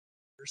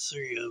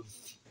Anniversary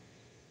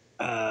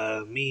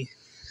of me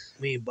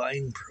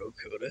buying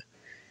prokota.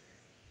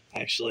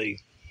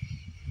 Actually,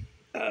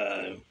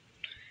 uh,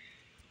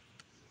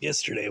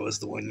 yesterday was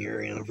the 1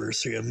 year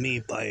anniversary of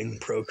me buying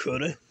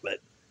prokota, but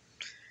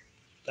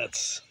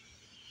that's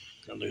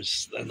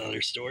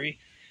another story.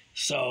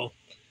 So,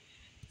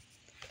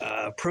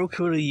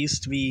 prokota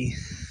used to be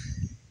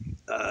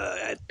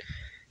at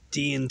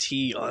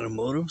D&T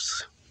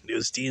Automotives. It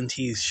was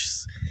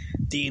D&T's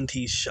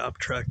shop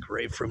truck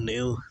right from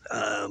new.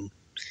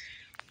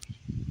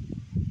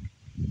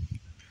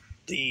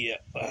 The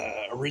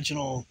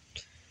original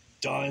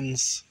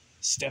Don's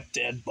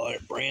stepdad bought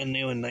it brand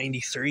new in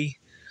 '93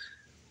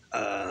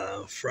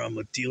 from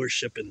a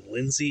dealership in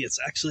Lindsay. It's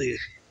actually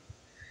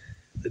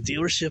the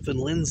dealership in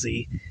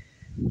Lindsay.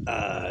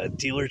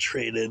 Dealer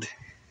traded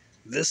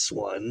this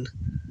one.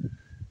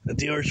 The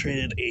dealer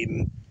traded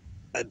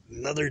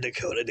another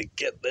Dakota to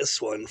get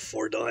this one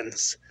for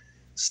Don's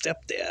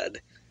stepdad.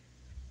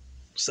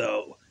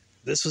 So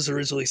this was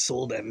originally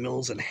sold at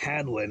Mills and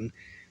Hadwin,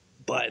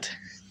 but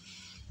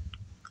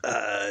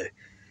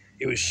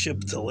it was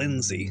shipped to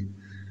Lindsay.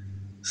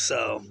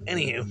 So,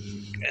 anywho,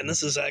 and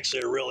this is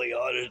actually a really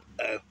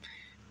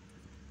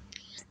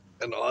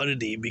an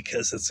oddity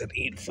because it's an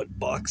 8-foot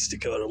box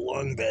Dakota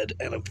long bed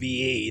and a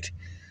V8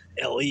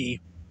 LE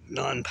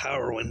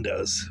non-power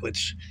windows,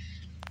 which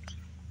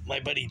my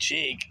buddy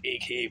Jake,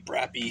 aka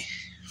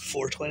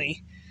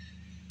Brappy420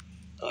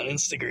 on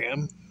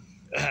Instagram,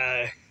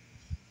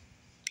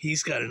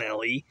 he's got an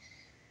LE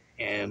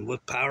and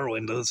with power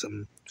windows,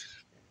 and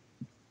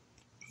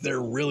they're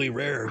really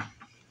rare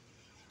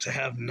to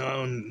have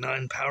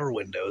non-power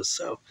windows,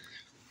 so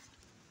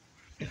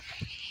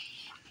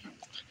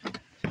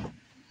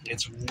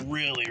it's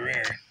really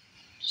rare.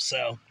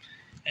 So,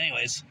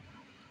 anyways,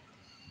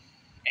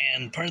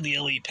 and part of the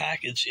LE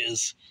package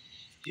is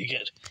you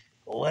get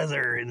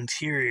leather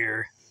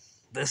interior.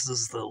 This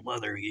is the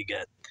leather you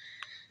get,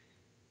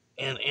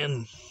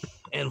 and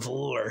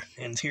velour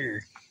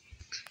interior.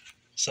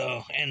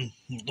 So, and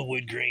the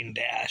wood grain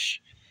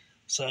dash.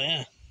 So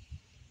yeah,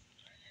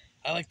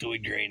 I like the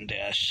wood grain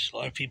dash. A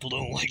lot of people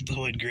don't like the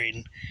wood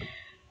grain.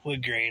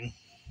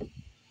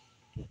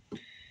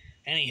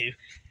 Anywho,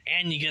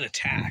 and you get a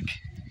tack.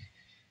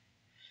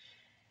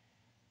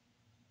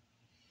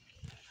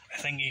 I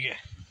think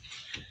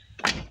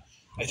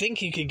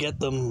you could get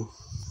them.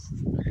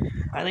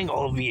 I think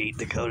all V8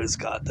 Dakotas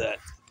got the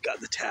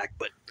tack,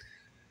 but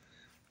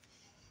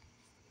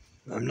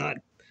I'm not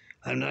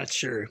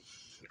sure.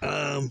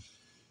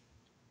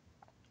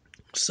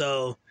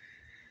 So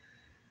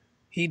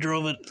he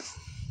drove it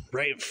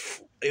right.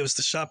 It was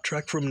the shop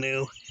truck from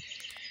new.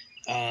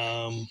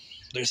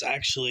 There's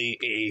actually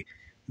a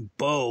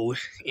bow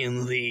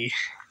in the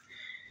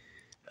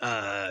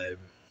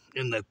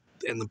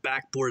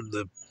backboard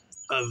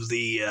of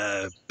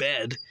the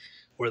bed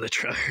where the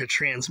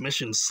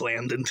transmission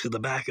slammed into the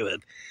back of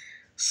it.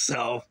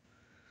 So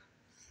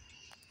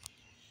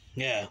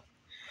yeah,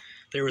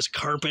 there was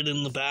carpet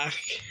in the back,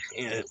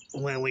 and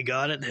when we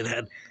got it, it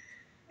had,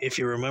 if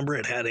you remember,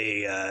 it had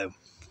a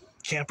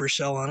camper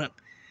shell on it.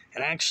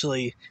 And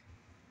actually,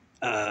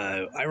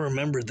 I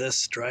remember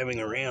this driving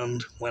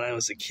around when I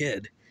was a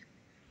kid.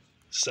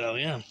 So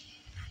yeah.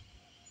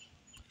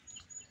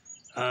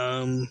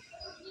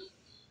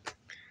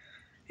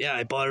 Yeah,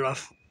 I bought it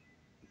off,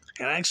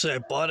 and actually I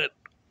bought it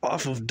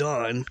off of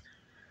Don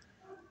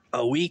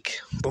a week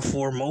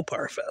before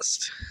Mopar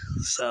Fest.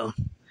 So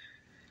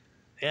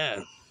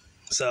yeah,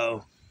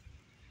 so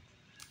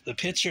the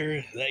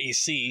picture that you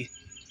see,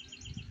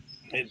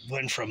 it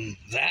went from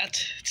that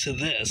to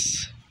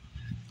this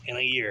in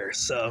a year.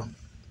 So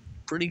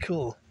pretty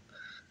cool.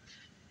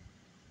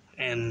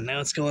 And now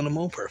it's going to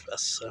Mopar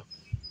Fest. So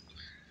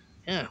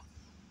yeah.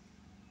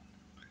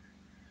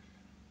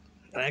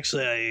 And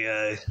actually,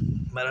 I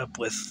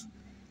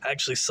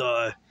actually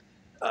saw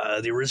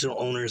the original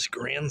owner's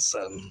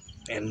grandson,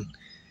 and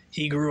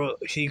he grew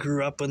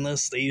up in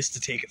this. They used to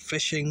take it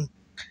fishing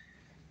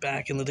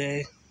back in the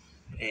day,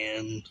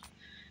 and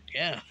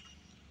yeah,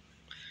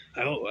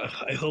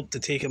 I hope to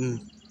take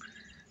him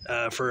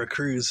for a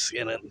cruise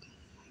in it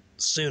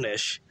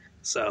soonish.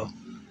 So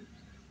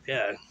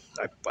yeah,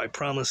 I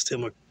promised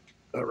him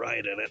a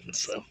ride in it.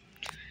 So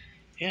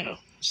yeah,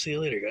 see you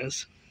later,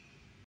 guys.